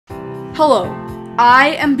Hello,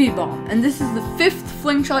 I am B-Bomb, and this is the 5th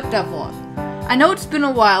Flingshot devlog. I know it's been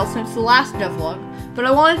a while since the last devlog, but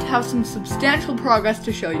I wanted to have some substantial progress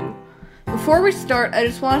to show you. Before we start, I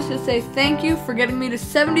just wanted to say thank you for getting me to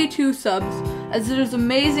 72 subs, as it is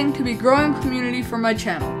amazing to be growing a community for my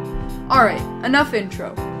channel. Alright, enough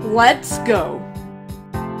intro. Let's go!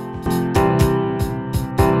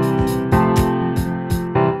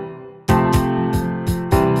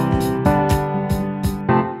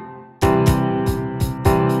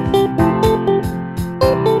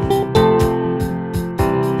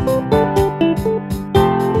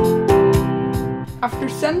 After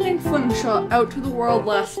sending Flingshot out to the world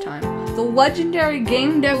last time, the legendary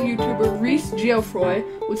game dev YouTuber Reese Geoffroy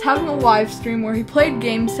was having a live stream where he played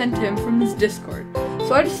games sent to him from his Discord,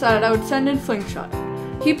 so I decided I would send in Flingshot.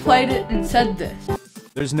 He played it and said this.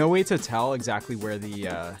 There's no way to tell exactly where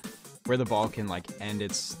the ball can like end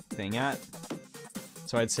its thing at,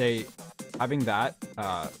 so I'd say having that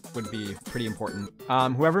would be pretty important.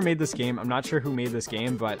 Whoever made this game, I'm not sure who made this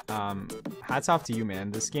game, but hats off to you,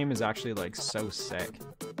 man. This game is actually like so sick.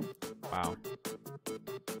 Wow.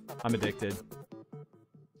 I'm addicted.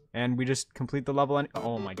 And we just complete the level and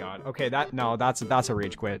oh my god. Okay, that's a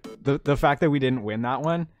rage quit. The fact that we didn't win that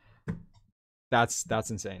one, that's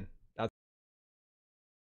insane.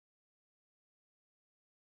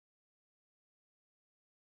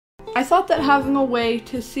 I thought that having a way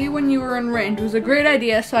to see when you were in range was a great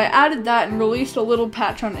idea, so I added that and released a little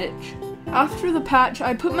patch on itch. After the patch,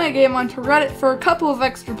 I put my game onto Reddit for a couple of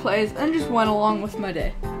extra plays and just went along with my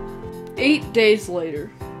day. 8 days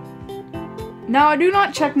later. Now I do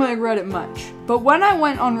not check my Reddit much, but when I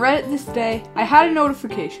went on Reddit this day, I had a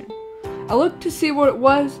notification. I looked to see what it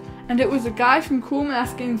was, and it was a guy from Cool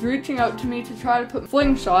Math Games reaching out to me to try to put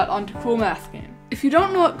Flingshot onto Cool Math Games. If you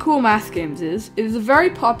don't know what Cool Math Games is, it is a very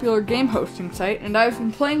popular game hosting site, and I've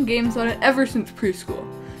been playing games on it ever since preschool.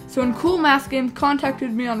 So when Cool Math Games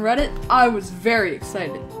contacted me on Reddit, I was very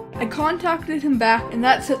excited. I contacted him back, and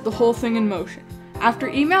that set the whole thing in motion. After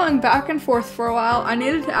emailing back and forth for a while, I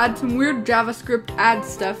needed to add some weird JavaScript ad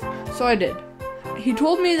stuff, so I did. He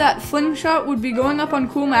told me that Flingshot would be going up on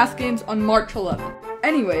Cool Math Games on March 11th.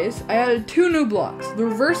 Anyways, I added 2 new blocks, the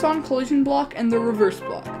reverse on collision block and the reverse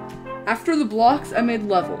block. After the blocks, I made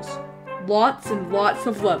levels. Lots and lots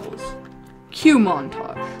of levels. Cue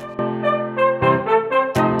montage.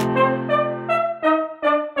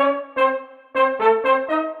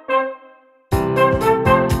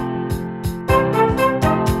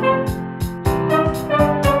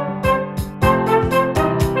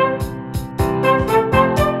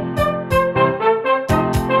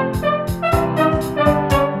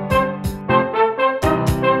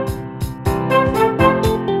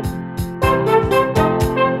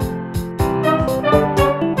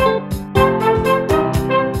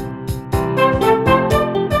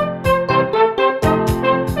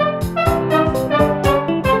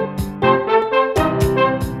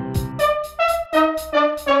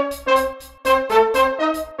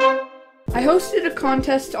 I hosted a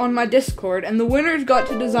contest on my Discord, and the winners got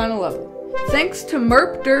to design a level. Thanks to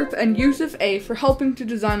Merp Derp and Yusuf A for helping to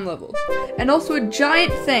design levels. And also a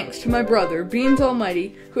giant thanks to my brother, Beans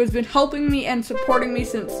Almighty, who has been helping me and supporting me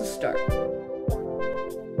since the start.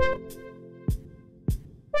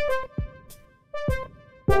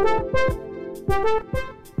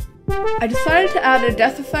 I decided to add a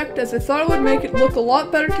death effect as I thought it would make it look a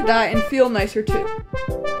lot better to die and feel nicer too.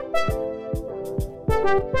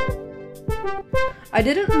 I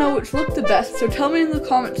didn't know which looked the best, so tell me in the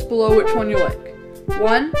comments below which one you like.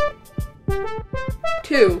 1,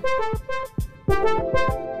 2,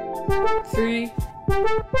 3,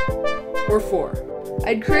 or 4.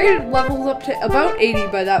 I'd created levels up to about 80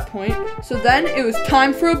 by that point, so then it was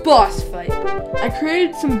time for a boss fight. I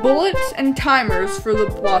created some bullets and timers for the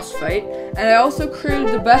boss fight, and I also created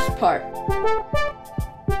the best part.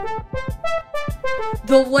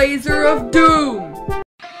 The Laser of Doom!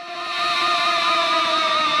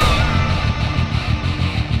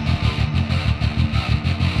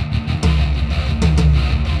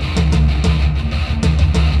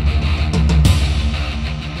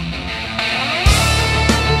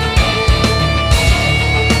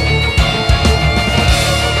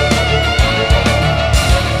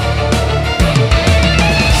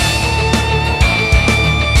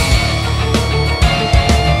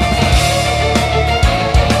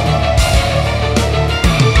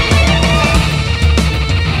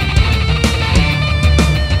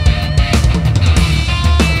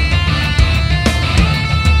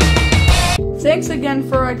 Thanks again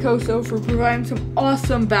for Icoso for providing some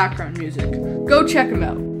awesome background music. Go check him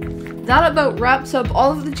out. That about wraps up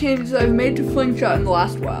all of the changes I've made to Flingshot in the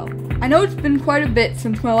last while. I know it's been quite a bit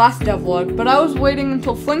since my last devlog, but I was waiting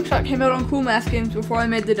until Fling came out on Cool Mass Games before I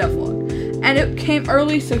made the devlog, and it came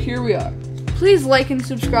early, so here we are. Please like and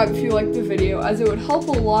subscribe if you liked the video, as it would help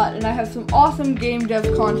a lot, and I have some awesome game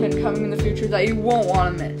dev content coming in the future that you won't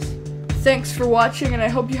want to miss. Thanks for watching, and I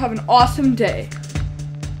hope you have an awesome day.